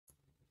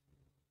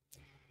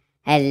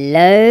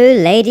Hello,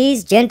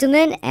 ladies,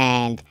 gentlemen,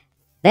 and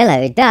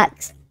fellow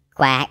ducks.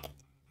 Quack.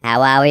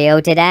 How are we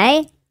all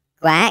today?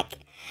 Quack.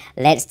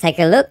 Let's take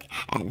a look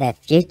at the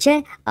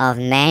future of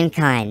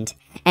mankind.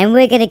 And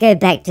we're going to go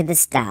back to the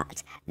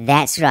start.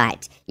 That's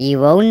right.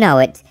 You all know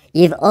it.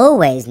 You've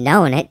always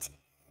known it.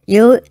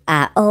 You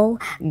are all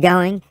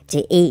going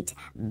to eat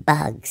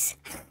bugs.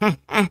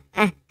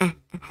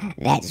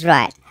 That's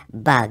right.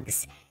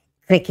 Bugs.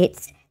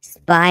 Crickets,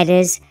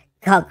 spiders,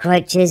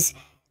 cockroaches,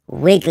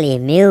 wiggly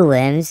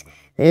mealworms.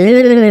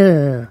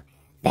 Ooh,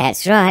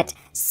 that's right.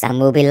 Some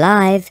will be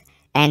live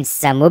and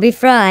some will be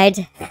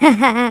fried.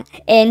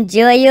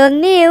 Enjoy your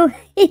meal.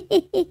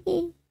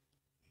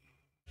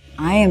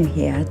 I am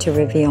here to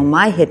reveal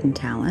my hidden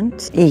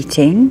talent,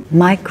 eating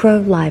micro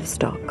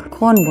livestock,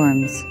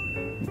 cornworms.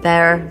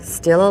 They're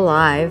still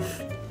alive.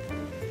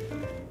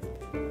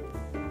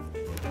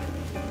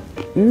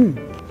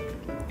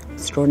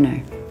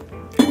 Extraordinary.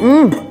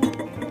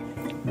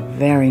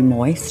 Very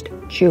moist,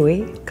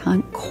 chewy.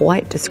 Can't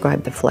quite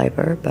describe the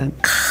flavor, but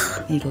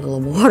need a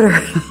little water.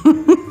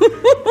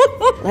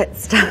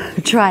 Let's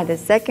try the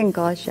second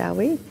course, shall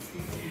we?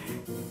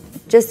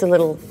 Just a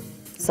little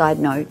side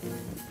note.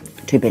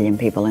 2 billion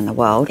people in the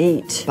world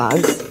eat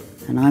bugs,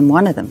 and I'm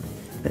one of them.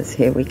 Because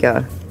here we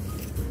go.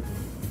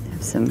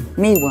 Have some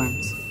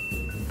mealworms.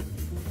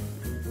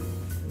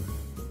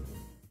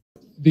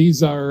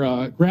 These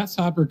are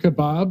grasshopper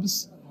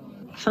kebabs.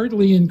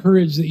 Heartily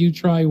encourage that you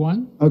try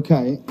one.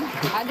 Okay.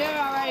 I did it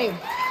already.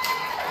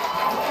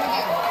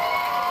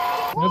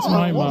 That's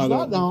my What's motto.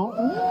 that now?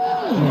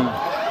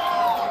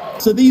 Yeah.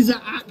 So these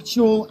are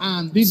actual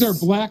ants. These are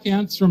black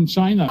ants from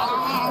China.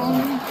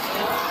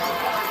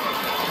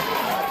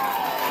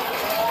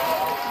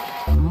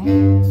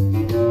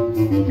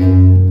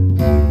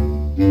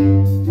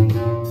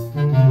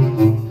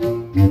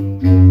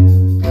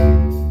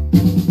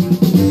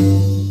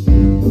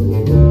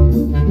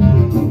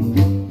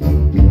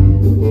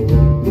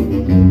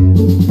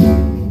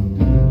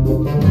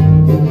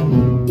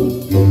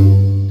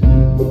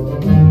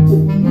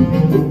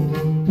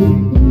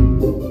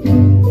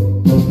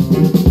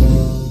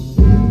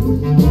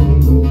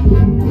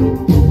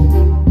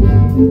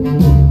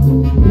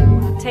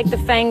 Take the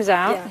fangs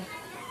out. Yeah.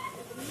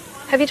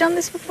 Have you done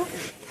this before?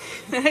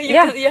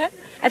 Yeah.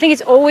 I think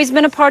it's always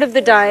been a part of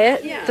the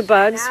diet, the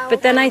bugs,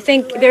 but then I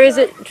think there is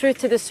a truth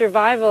to the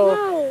survival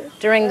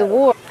during the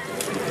war.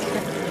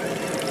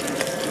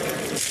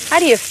 How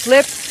do you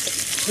flip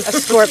a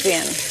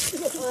scorpion?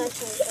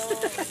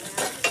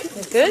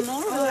 Good?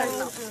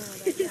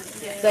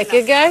 Is that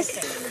good, guys?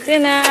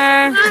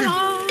 Dinner!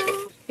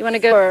 You want to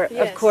go? Or,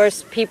 of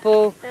course,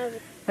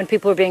 when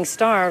people were being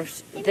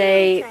starved,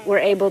 they were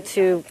able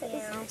to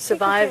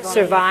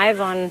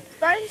survive on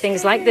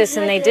things like this,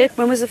 and they did.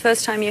 When was the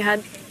first time you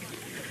had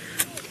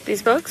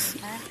these bugs?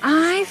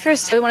 I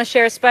want to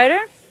share a spider?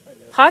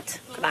 Hot?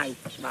 So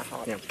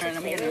can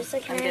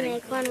I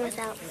make one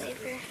without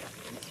flavor?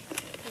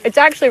 It's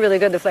actually really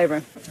good, the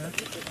flavor.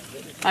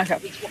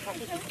 Okay.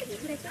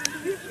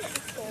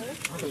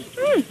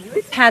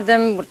 Had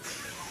them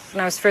when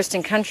I was first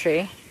in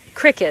country.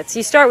 Crickets.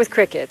 You start with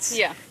crickets.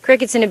 Yeah.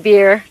 Crickets in a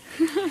beer.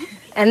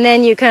 And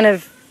then you kind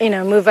of,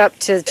 move up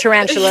to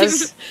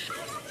tarantulas.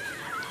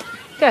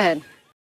 Go ahead.